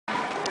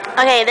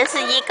Okay, this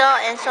is Yeeko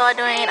and Soua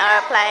doing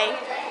our play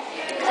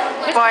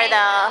for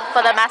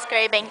the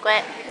Masquerade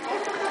banquet.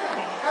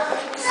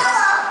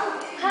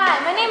 Hi,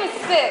 my name is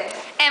Sue.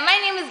 And my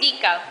name is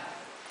Yeeko.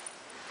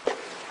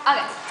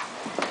 Okay.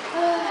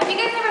 Have you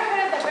guys ever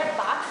heard of the red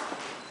box?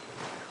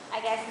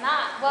 I guess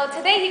not. Well,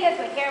 today you guys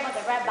will hear about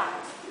the red box.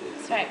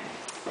 That's right.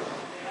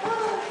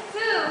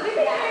 Sue, we've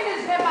been hearing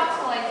this red box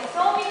for like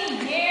so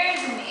many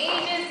years and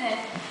ages,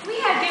 and we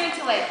have given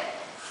to like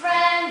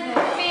friends and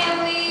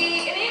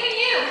family and even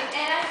you.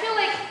 And I feel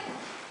like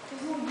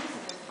there's no use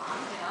of this box,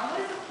 you know? What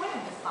is the point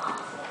of this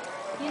box?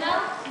 You know,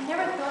 I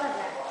never thought of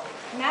that.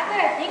 Now that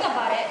I think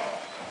about it,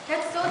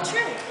 that's so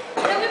true.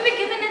 You know, we've been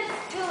giving it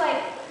to like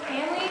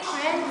family,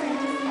 friends, and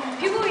just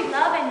people we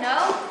love and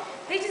know.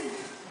 They just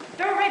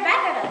throw it right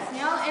back at us,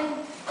 you know? And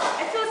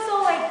I feel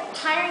so like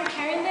tiring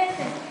carrying this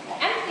and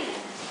empty.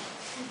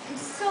 I'm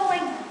so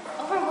like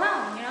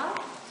overwhelmed, you know?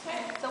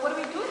 Okay. So what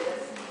do we do with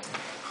this?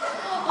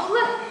 Oh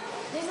look,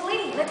 there's a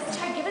lady. Let's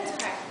try to give it to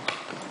her.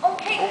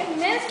 Okay,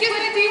 miss. Excuse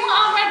me, do you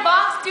want a red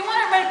box? Do you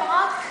want a red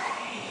box?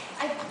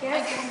 I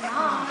guess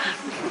not.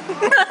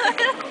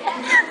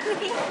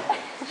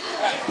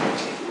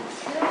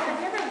 Have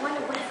you ever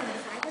wondered what's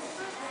inside this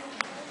box?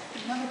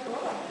 Never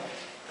thought of it.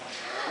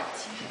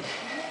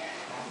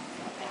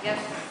 I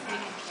guess we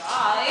can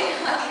try.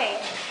 Okay,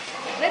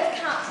 let's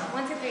count.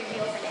 1, 2, 3. We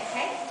open it,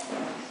 okay?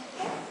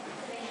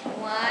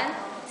 1,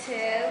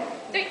 2,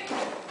 3.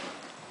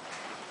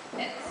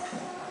 It's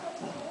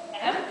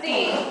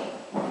empty.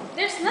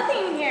 There's nothing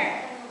in here.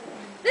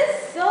 This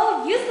is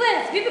so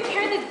useless. We've been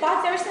carrying this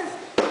box ever since,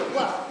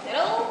 what,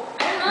 little?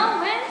 I don't know,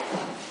 when?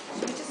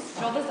 Should we just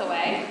throw this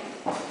away?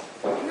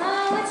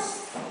 No,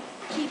 let's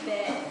keep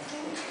it.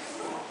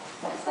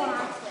 What's the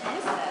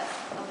useless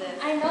of this?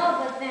 I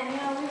know, but then, you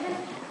know, we've been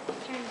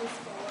carrying this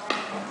for a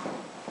while.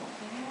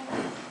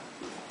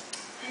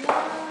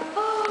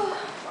 Oh.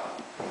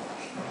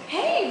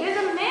 Hey, there's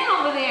a man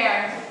over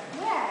there.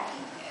 Where?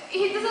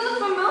 He doesn't look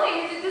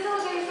familiar. He doesn't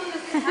look like he's from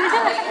this town.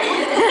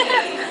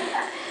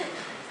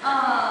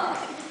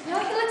 No,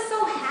 he looks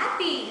so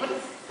happy. What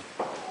is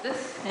this?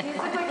 He looks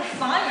like a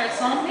sign or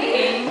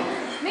something.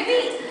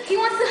 Maybe he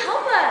wants to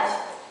help us.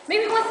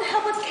 Maybe he wants to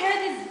help us carry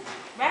this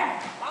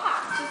red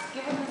box. Just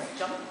give him this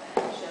jump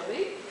then, shall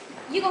we?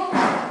 You go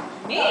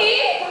first. Me?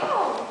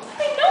 Go.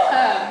 I know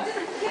him. Just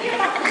give your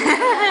box.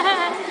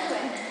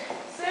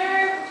 Sir,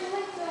 would you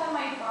like to have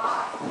my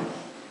box?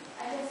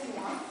 I guess he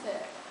wants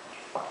it.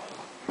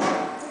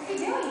 What's he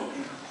doing?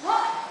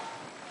 What?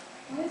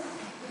 There's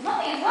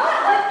nothing.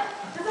 What?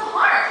 There's a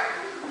heart.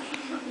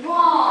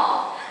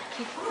 Wow.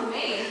 I'm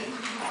amazed.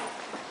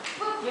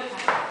 Look, your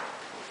time.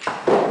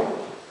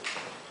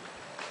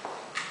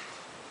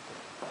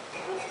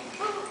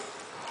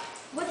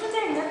 Wasn't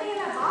there nothing in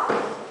that box?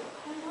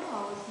 I don't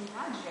know. It's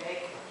magic.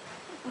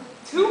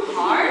 2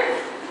 hearts?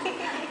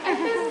 I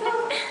feel so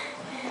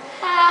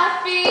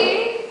happy.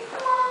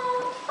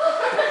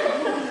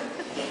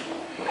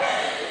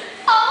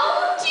 Oh,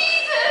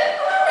 Jesus!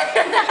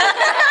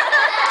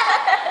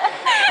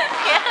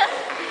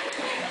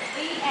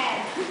 The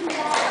end.